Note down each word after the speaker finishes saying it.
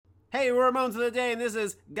Hey, we're Ramones of the Day, and this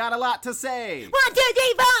is Got a Lot to Say. 1, 2,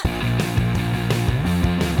 3, 4.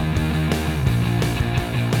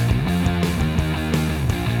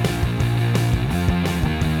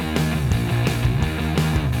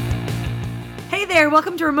 Hey there,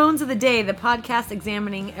 welcome to Ramones of the Day, the podcast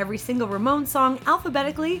examining every single Ramones song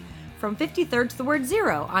alphabetically from 53rd to the word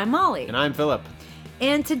zero. I'm Molly. And I'm Philip.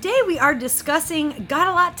 And today we are discussing Got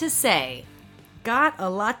a Lot to Say. Got a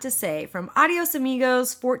Lot to Say from Adios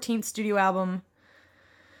Amigos' 14th studio album.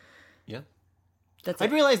 Yeah. That's I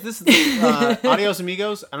it. realized this is Adios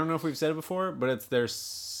Amigos. I don't know if we've said it before, but it's their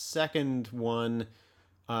second one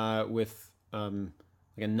with like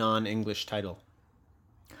a non-English title.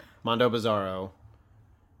 Mondo Bizarro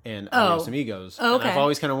and Adios Amigos. Oh, okay. And I've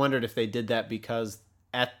always kind of wondered if they did that because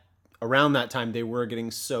around that time they were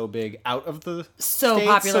getting so big out of the States,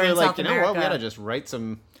 popular so in like, South you know what, we America. gotta just write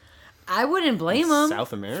some. I wouldn't blame them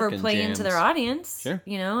South American for playing jams. to their audience. Sure.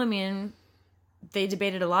 You know, I mean, they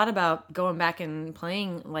debated a lot about going back and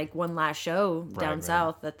playing like one last show down right.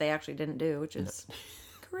 south that they actually didn't do, which is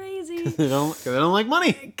crazy. They don't like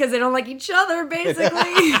money. Because they don't like each other,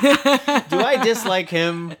 basically. Do I dislike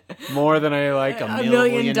him more than I like $1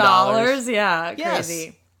 million? Yeah, Yes.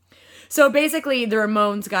 crazy. So basically, the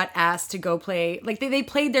Ramones got asked to go play, like they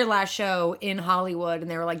played their last show in Hollywood, and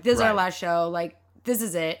they were like, "This is our Right. last show. Like, this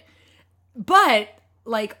is it." But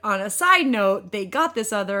like on a side note, they got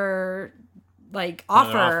this other like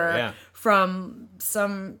offer yeah. from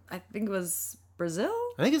some, I think it was Brazil,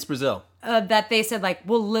 I think it's Brazil. that they said like,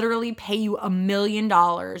 "We'll literally pay you $1 million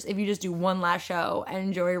if you just do one last show."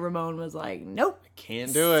 And Joey Ramone was like, "Nope.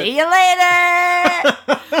 Can't do it. See you later.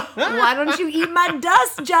 Why don't you eat my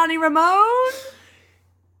dust, Johnny Ramone?"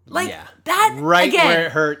 Like Yeah. that Right again. where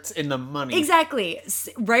it hurts in the money. Exactly.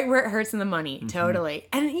 Right where it hurts in the money. Mm-hmm. Totally.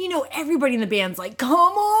 And you know, everybody in the band's like, "Come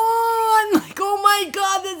on. Like, oh my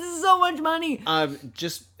God, this is so much money."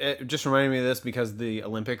 Just reminding me of this because the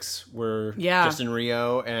Olympics were Yeah. just in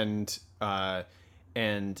Rio, and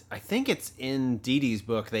I think it's in Dee Dee's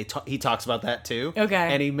book. He talks about that too. Okay.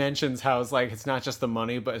 And he mentions how it's like it's not just the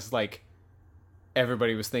money, but it's like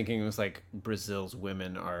everybody was thinking it was like Brazil's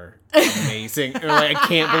women are amazing. Or like, I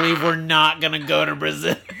can't believe we're not gonna go to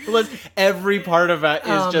Brazil. Every part of it is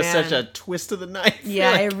Oh, just man. such a twist of the knife.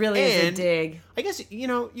 Yeah, Like, it really is a and dig. I guess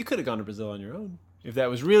you could have gone to Brazil on your own if that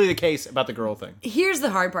was really the case about the girl thing. Here's the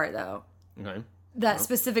hard part though. Okay. That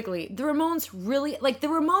specifically, the Ramones really, like, the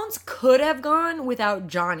Ramones could have gone without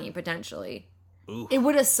Johnny, potentially. Ooh. It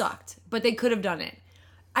would have sucked, but they could have done it.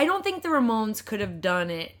 I don't think the Ramones could have done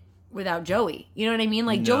it without Joey. You know what I mean?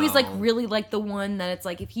 Like, Joey's, like, No. really, like, the one that it's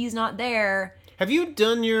like, if he's not there... Have you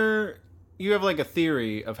done you have like a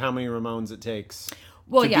theory of how many Ramones it takes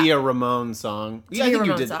Well, to yeah. be a Ramone song? to Yeah, I be a think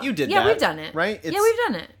you Ramones did. song. You did yeah, that. we've done it. Right? Yeah, we've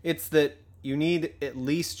done it. It's that you need at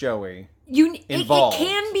least Joey It involved.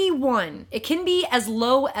 can be one. It can be as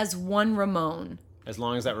low as one Ramone, as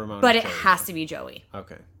long as that Ramone. but is it Joey. has to be Joey.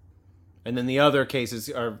 Okay. And then the other cases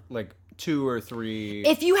are like 2 or 3.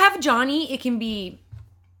 If you have Johnny, it can be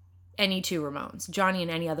any two Ramones. Johnny and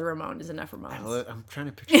any other Ramone is enough Ramones. I'm trying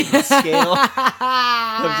to picture the scale.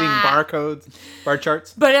 I'm seeing bar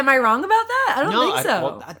charts. But am I wrong about that? I don't think so.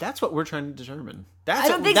 Well, that's what we're trying to determine. I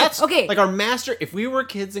don't think so. that's Okay. Like our master. If we were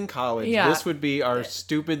kids in college, Yeah. this would be our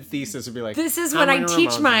stupid thesis. Would be like, This is how when I many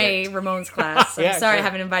teach Ramones my is it? Ramones class. I'm Yeah, sorry I sure.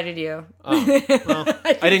 haven't invited you. Well,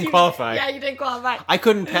 I didn't qualify. Yeah, you didn't qualify. I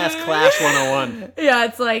couldn't pass Clash 101. Yeah,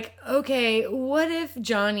 it's like, okay, what if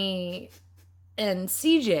Johnny and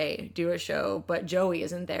CJ do a show, but Joey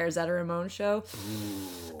isn't there? Is that a Ramone show?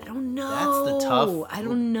 I don't know. That's the tough- I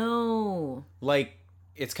don't know. Like,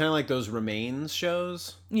 it's kind of like those Remains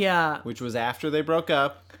shows, Yeah. which was after they broke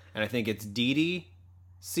up. And I think it's Dee Dee,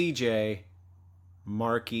 CJ,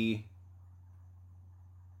 Marky,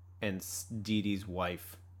 and Dee Dee's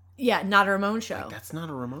wife. Yeah, not a Ramone show. That's not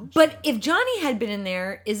a Ramone show. But if Johnny had been in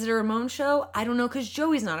there, is it a Ramone show? I don't know, because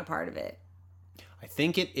Joey's not a part of it. I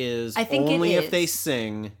think it is I think it only if is. they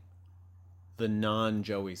sing the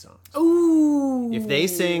non-Joey songs. Ooh. If they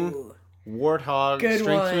sing Warthog, Good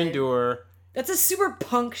Strength one. to Endure. That's a super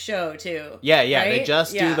punk show, too. Yeah, they Right?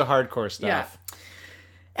 just Yeah. do the hardcore stuff. Yeah.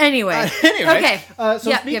 Anyway. Anyway, Okay. so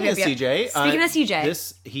Yep, speaking yep, of yep. CJ, Speaking of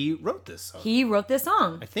CJ. he wrote this song. He wrote this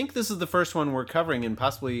song. I think this is the first one we're covering, and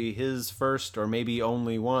possibly his first or maybe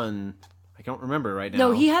only one. I don't remember right now.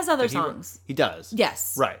 No, he has other But songs. He does.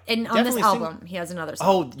 Yes. Right. And on Definitely this sing- album, he has another song.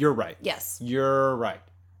 Oh, you're right. Yes. You're right.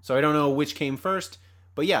 So I don't know which came first,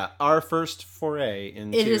 but yeah, our first foray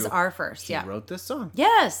into. It is our first, He yeah. wrote this song.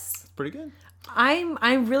 Yes. It's pretty good.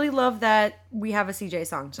 I really love that we have a CJ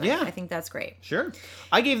song tonight. Yeah. I think that's great. Sure.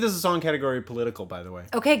 I gave this a song category political, by the way.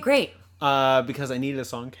 Okay, great. Because I needed a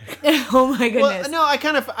song category. Oh my goodness. Well, no, I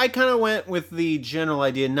kind of went with the general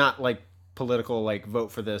idea, not like political, like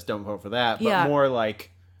vote for this, don't vote for that, but Yeah. more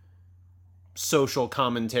like social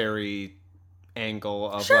commentary angle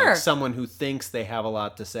of Sure. like someone who thinks they have a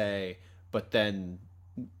lot to say, but then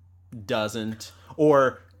doesn't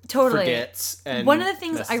or Totally. forgets. And one of the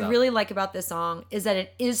things I messes up. really like about this song is that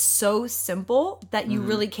it is so simple that you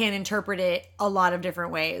really can interpret it a lot of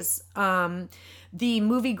different ways. The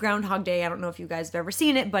movie Groundhog Day, I don't know if you guys have ever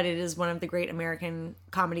seen it, but it is one of the great American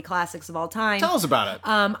comedy classics of all time. Tell us about it.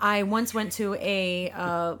 I once went to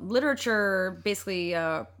a literature, basically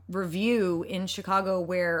review in Chicago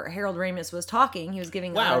where Harold Ramis was talking. He was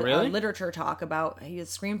giving a literature talk about his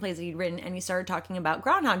screenplays that he'd written, and he started talking about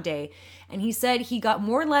Groundhog Day. And he said he got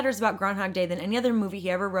more letters about Groundhog Day than any other movie he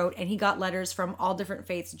ever wrote, and he got letters from all different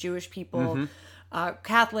faiths, Jewish people,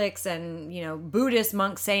 Catholics, and Buddhist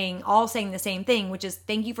monks saying the same thing, which is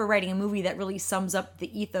thank you for writing a movie that really sums up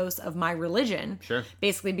the ethos of my religion. Sure.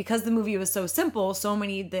 Basically, because the movie was so simple, so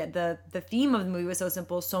many the theme of the movie was so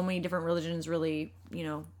simple, so many different religions really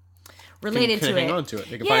related can to hang it. on to it.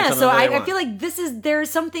 They can find Yeah, something so that they I want. feel like there's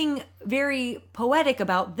something very poetic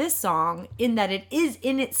about this song in that it is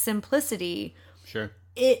in its simplicity. Sure.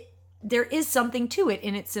 There is something to it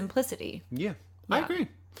in its simplicity. Yeah, I agree.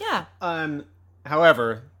 Yeah.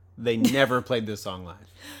 However, they never played this song live.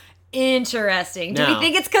 Interesting. Do Now- we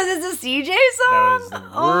think it's because it's a CJ That song? was the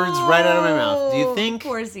words right out of my mouth. Do you think?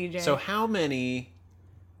 Poor CJ. So how many?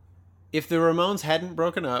 If the Ramones hadn't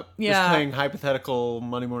broken up, Yeah. just playing hypothetical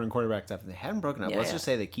Monday morning quarterback stuff, if they hadn't broken up, Yeah, let's yeah. just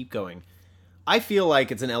say they keep going. I feel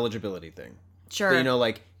like it's an eligibility thing. Sure. That,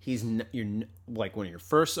 like like one of your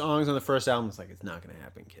first songs on the first album. It's like it's not going to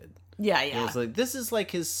happen, kid. Yeah, And yeah. it's like this is like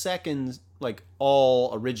his second, like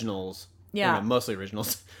all originals. Yeah. Mostly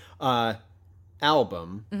originals.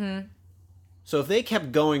 Album. Mm-hmm. So if they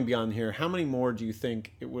kept going beyond here, how many more do you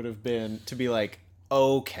think it would have been to be like,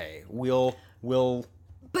 okay, we'll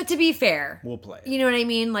But to be fair, play it. you know what I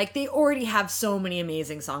mean? Like they already have so many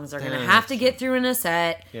amazing songs they're going to Yeah, have to that's get through in a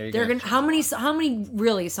set. Yeah, you they're gotta going how many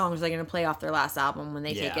really songs are they going to play off their last album when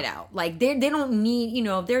they take Yeah. it out? Like they don't need,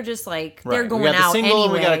 they're just like they're Right. going we got out the single anyway.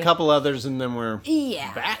 and we got a couple others and then we're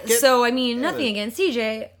Yeah. back at- So I mean, nothing against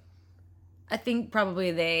CJ. I think probably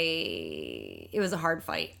it was a hard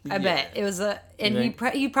fight. I bet it was and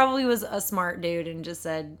think? he probably was a smart dude and just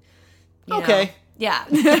said, you Okay. know, yeah,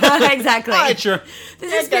 exactly. all right, sure.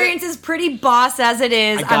 This experience is pretty boss as it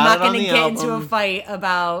is. I got I'm not it going on to the get into a album. fight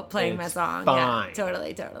about playing my It's song. fine. Yeah,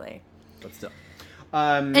 totally. But still.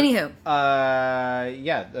 Anywho,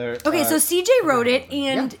 Yeah. okay, so CJ wrote it,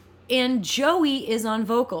 and Joey is on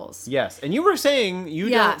vocals. Yes, and you were saying you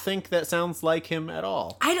Yeah. don't think that sounds like him at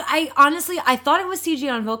all. I honestly I thought it was CJ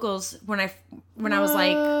on vocals when I was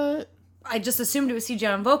like What? I just assumed it was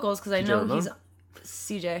CJ on vocals because I know Ramone? he's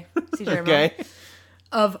CJ Ramone Okay.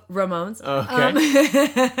 of Ramones.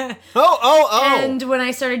 Okay. Oh. And when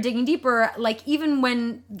I started digging deeper, like even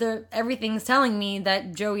when everything's telling me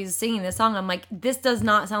that Joey's singing this song, I'm like, this does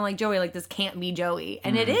not sound like Joey. Like this can't be Joey,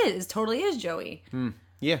 and it is totally is Joey.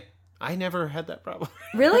 Yeah. I never had that problem.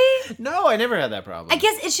 Really? No, I never had that problem. I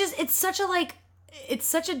guess it's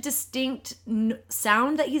such a distinct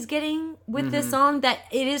sound that he's getting with this song that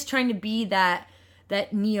it is trying to be that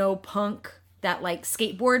neo punk, that like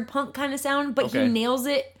skateboard punk kind of sound, but Okay. he nails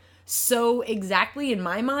it so exactly in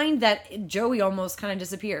my mind that Joey almost kind of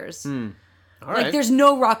disappears. All Like right. there's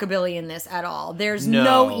no rockabilly in this at all. There's No,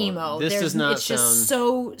 no emo. this There's, does not it's just sound-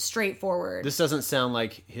 so straightforward. This doesn't sound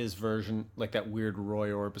like his version, like that weird Roy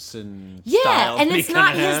Orbison Yeah, style. and that he it's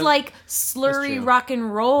not kinda his has. like That's slurry true. rock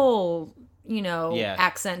and roll, Yeah.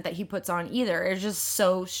 accent that he puts on either. It's just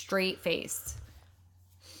so straight faced.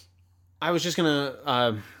 I was just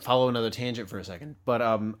gonna follow another tangent for a second, but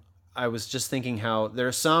I was just thinking how there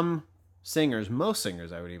are some singers, most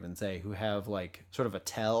singers, I would even say, who have like sort of a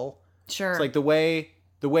tell. Sure. It's like the way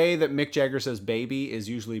that Mick Jagger says "baby" is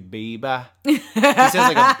usually "baby." He says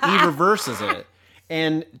he reverses it,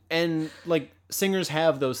 and like singers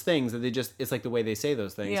have those things that they just it's like the way they say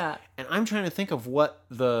those things. Yeah. And I'm trying to think of what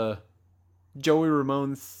the Joey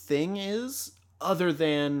Ramone thing is, other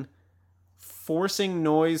than forcing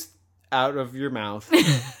noise out of your mouth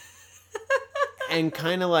and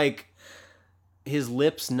kind of like his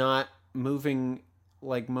lips not moving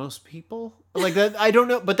like most people. Like that, I don't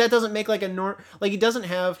know, but that doesn't make like like he doesn't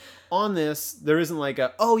have on this. There isn't like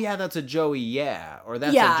a that's a Joey or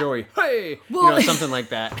that's Yeah. a Joey Well- something like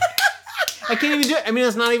that. I can't even do it. I mean,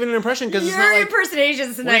 it's not even an impression because it's Your not like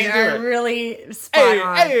impersonations tonight you do are it? really spot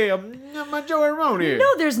on. I'm a Joey Ramone here.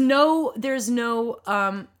 No, there's no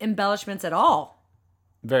embellishments at all.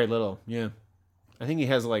 Very little, yeah. I think he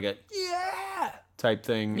has like a yeah type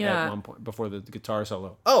thing Yeah. at one point before the guitar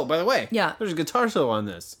solo. Oh, by the way, Yeah. there's a guitar solo on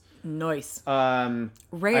this. Nice. Rare.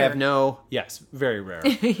 Rare. I have yes, very rare.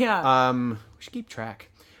 Yeah. We should keep track.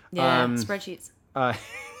 Yeah. Spreadsheets.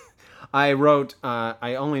 I wrote.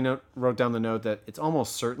 I only wrote down the note that it's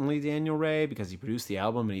almost certainly Daniel Ray because he produced the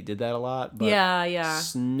album and he did that a lot. But Yeah.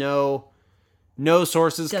 no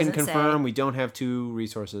sources Doesn't can confirm. say. We don't have two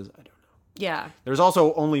resources. I don't know. Yeah. There's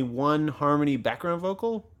also only one harmony background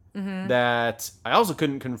vocal that I also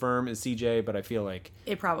couldn't confirm is CJ, but I feel like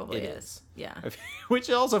It probably it is. Yeah. Which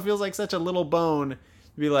also feels like such a little bone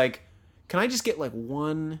to be like, can I just get like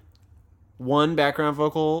one background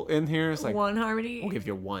vocal in here? It's like, One harmony. we'll give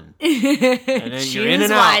you one. And then you're in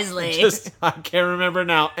and out. wisely. Just, I can't remember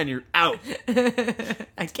now, and you're out.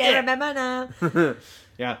 I can't remember now.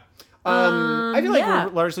 Yeah. I feel like yeah.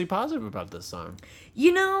 we're largely positive about this song.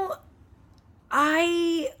 You know,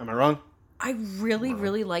 I Am I wrong?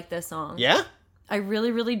 really like this song. Yeah? I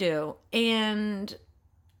really do. And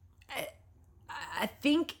I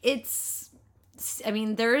think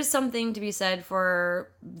there is something to be said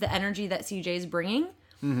for the energy that CJ's bringing.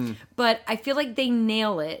 Mm-hmm. But I feel like they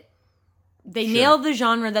nail it. They nail the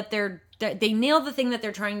genre that they nail the thing that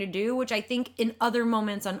they're trying to do, which I think in other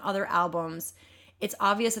moments on other albums, it's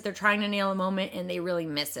obvious that they're trying to nail a moment and they really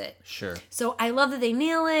miss it. Sure. So I love that they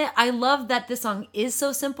nail it. I love that this song is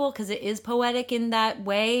so simple because it is poetic in that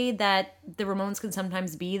way that the Ramones can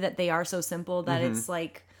sometimes be, that they are so simple that it's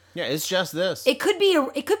like... Yeah, it's just this. It could be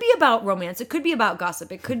about romance. It could be about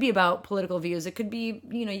gossip. It could be about political views. It could be,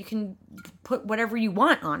 you can put whatever you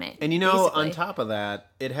want on it. And basically. on top of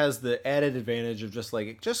that, it has the added advantage of just like,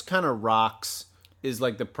 it just kind of rocks is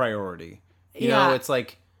like the priority. You know, it's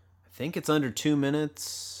like, I think it's under 2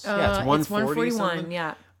 minutes. Yeah, it's 1:41. Something.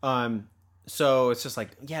 Yeah. So it's just like,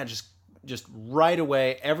 yeah, just right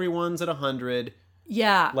away, everyone's at 100.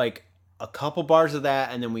 Yeah. Like a couple bars of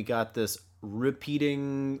that, and then we got this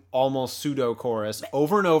repeating almost pseudo chorus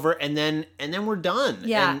over and over, and then we're done.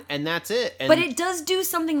 Yeah. And that's it. And but it does do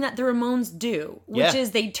something that the Ramones do, which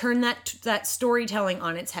is they turn that storytelling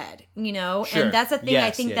on its head, Sure. And that's the thing I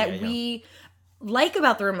think that we like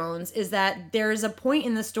about the Ramones is that there's a point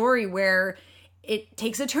in the story where it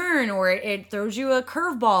takes a turn or it throws you a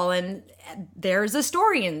curveball and there's a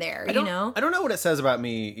story in there, I don't know what it says about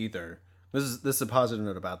me either. This is a positive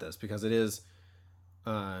note about this because it is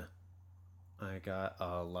I got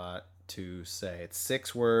a lot to say. It's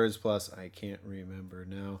 6 words plus I can't remember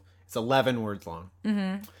now. It's 11 words long.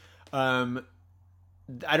 Mm-hmm.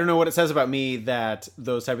 I don't know what it says about me that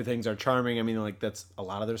those type of things are charming. I mean, like that's a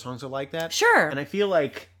lot of their songs are like that. Sure. And I feel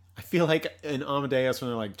like in Amadeus when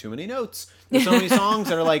they're like too many notes. There's so many songs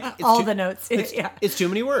that are like it's the notes. It's too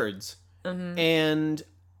many words. Mm-hmm. And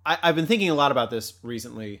I've been thinking a lot about this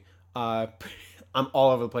recently. I'm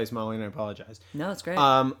all over the place, Molly, and I apologize. No, it's great.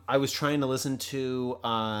 I was trying to listen to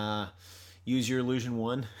Use Your Illusion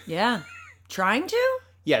 1. Yeah. Trying to?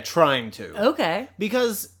 Yeah, trying to. Okay.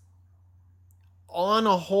 Because on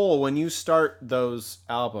a whole, when you start those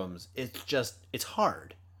albums, it's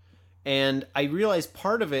hard. And I realized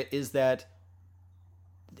part of it is that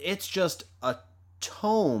it's just a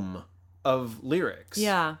tome of lyrics.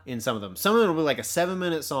 Yeah. In some of them. Some of them will be like a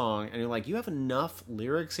 7-minute song, and you're like, you have enough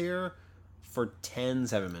lyrics here for 10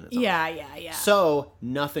 7-minute songs. Yeah. So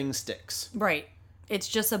nothing sticks. Right. It's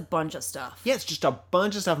just a bunch of stuff. Yeah, it's just a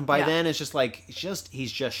bunch of stuff, and by then it's just like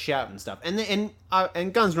he's just shouting stuff. And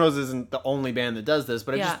Guns N' Roses isn't the only band that does this,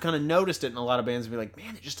 but I just kind of noticed it in a lot of bands and be like,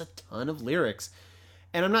 man, there's just a ton of lyrics.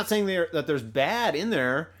 And I'm not saying that there's bad in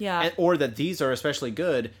there, or that these are especially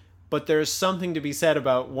good, but there's something to be said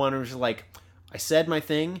about one who's like, I said my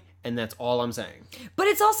thing, and that's all I'm saying. But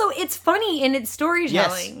it's funny in its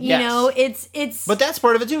storytelling. Yes. It's But that's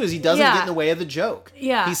part of it too, is he doesn't get in the way of the joke.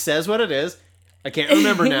 Yeah. He says what it is. I can't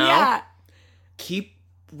remember now. Yeah. Keep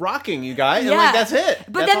rocking, you guys. And like that's it.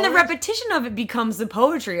 But then the repetition of it becomes the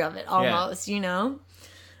poetry of it almost, I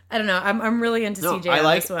don't know. I'm really into CJ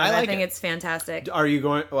on this one. I think it's fantastic. Are you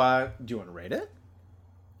going do you want to rate it?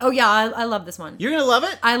 Oh yeah, I love this one. You're going to love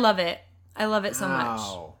it? I love it. I love it so much.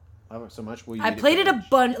 Wow. I love it so much. I played it a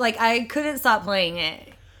bunch. Like, I couldn't stop playing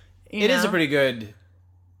it. It is a pretty good...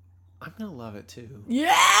 I'm going to love it, too. Yeah!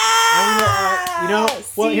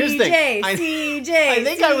 Well, here's the thing. CJ, I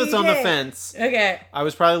think I was on the fence. Okay. I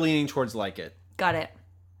was probably leaning towards like it. Got it.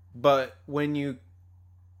 But when you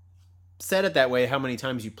said it that way, how many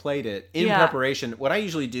times you played it, in preparation, what I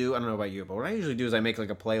usually do, I don't know about you, but what I usually do is I make like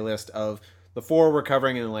a playlist of the 4 we're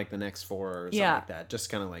covering and like the next 4 or something like that. Just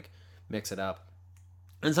kind of like mix it up.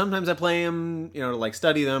 And sometimes I play them, to like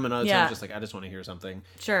study them, and other times just like I just want to hear something.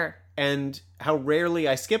 Sure. And how rarely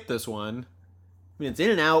I skip this one mean, it's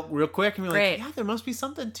in and out real quick, and you're Great. like, yeah, there must be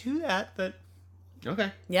something to that.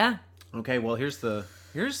 Okay. Yeah. Okay, well, here's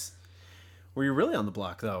where you're really on the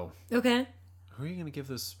block, though. Okay. Who are you going to give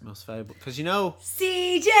this most valuable? Because you know...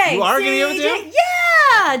 CJ! You are going to give it to him?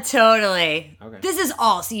 Yeah, totally. Okay. This is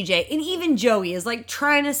all CJ. And even Joey is, like,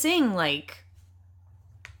 trying to sing, like,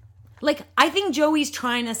 I think Joey's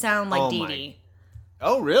trying to sound like Dee Dee.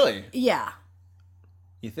 Oh, really? Yeah.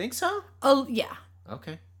 You think so? Oh, yeah.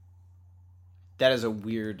 Okay. That's a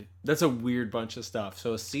weird bunch of stuff.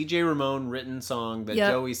 So a CJ Ramone written song that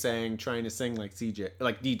Joey sang, trying to sing like CJ,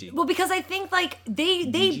 like Dee Dee. Well, because I think, like,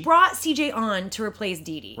 they brought CJ on to replace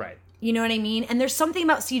Dee Dee. Right. You know what I mean? And there's something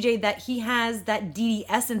about CJ that he has that Dee Dee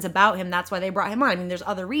essence about him. That's why they brought him on. I mean, there's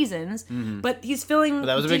other reasons, but he's filling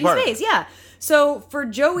that was a Dee big part Dee's space. Yeah. So for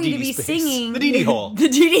Joey to be space. singing The Dee Dee hole. The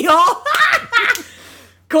Dee Dee hole.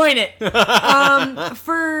 Coin it.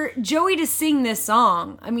 For Joey to sing this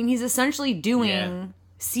song, I mean, he's essentially doing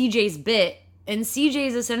CJ's bit, and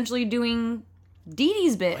CJ's essentially doing Dee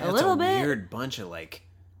Dee's bit a little bit. Weird bunch of like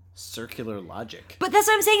circular logic. But that's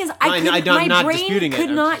what I'm saying is my brain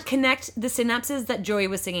could not connect the synapses that Joey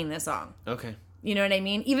was singing this song. Okay. You know what I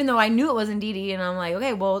mean? Even though I knew it wasn't Dee Dee, and I'm like,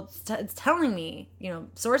 okay, well, it's telling me. You know,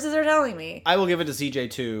 sources are telling me. I will give it to CJ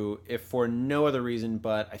too, if for no other reason,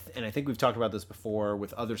 but I think we've talked about this before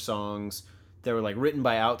with other songs that were like written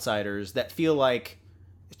by outsiders that feel like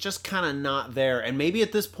it's just kind of not there. And maybe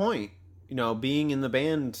at this point, you know, being in the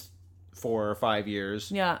band 4 or 5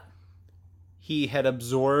 years, he had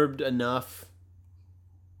absorbed enough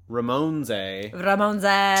Ramones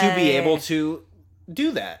to be able to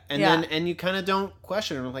do that, and then you kind of don't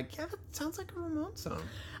question it. We're like, yeah, that sounds like a Ramones song.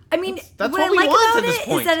 I mean, that's what what I we like want about at this it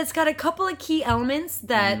point. is that it's got a couple of key elements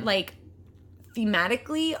that like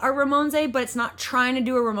thematically are Ramones, but it's not trying to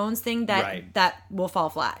do a Ramones thing that will fall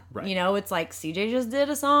flat. Right. You know, it's like CJ just did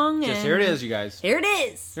a song, and here it is, you guys. Here it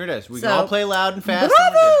is. Here it is. We can all play loud and fast.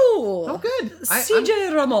 Bravo! Oh, good.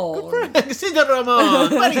 CJ Ramone. CJ Ramone.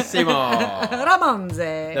 Buenissimo. Ramones.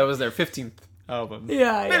 That was their 15th album.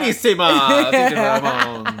 Yeah. Buenissimo. CJ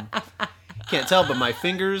Ramone. Can't tell, but my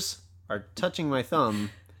fingers are touching my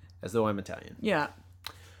thumb as though I'm Italian. Yeah.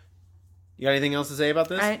 You got anything else to say about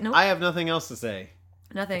this? Nope. I have nothing else to say.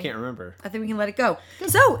 Nothing. I can't remember. I think we can let it go.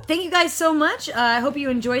 So, thank you guys so much. I hope you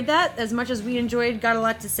enjoyed that as much as we enjoyed Got a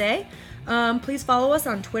Lot to Say. Please follow us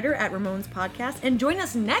on Twitter at Ramones Podcast. And join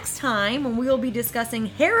us next time when we will be discussing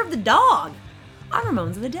Hair of the Dog on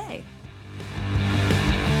Ramones of the Day.